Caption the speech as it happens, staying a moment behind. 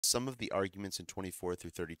Some of the arguments in 24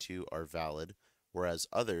 through 32 are valid, whereas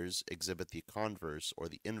others exhibit the converse or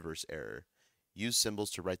the inverse error. Use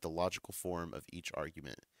symbols to write the logical form of each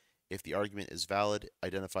argument. If the argument is valid,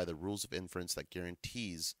 identify the rules of inference that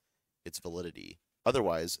guarantees its validity.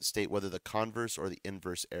 Otherwise, state whether the converse or the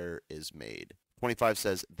inverse error is made. 25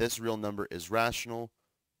 says, this real number is rational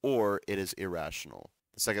or it is irrational.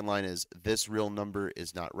 The second line is, this real number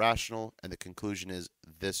is not rational, and the conclusion is,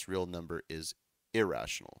 this real number is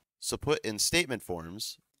irrational. So put in statement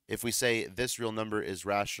forms, if we say this real number is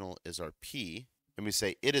rational is our P, and we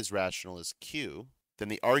say it is rational is Q, then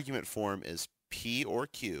the argument form is P or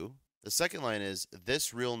Q. The second line is,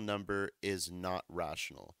 this real number is not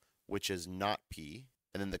rational, which is not P.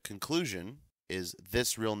 And then the conclusion is,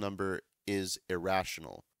 this real number is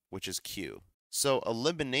irrational, which is Q. So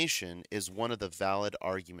elimination is one of the valid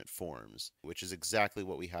argument forms, which is exactly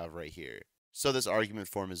what we have right here. So this argument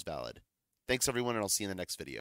form is valid. Thanks everyone, and I'll see you in the next video.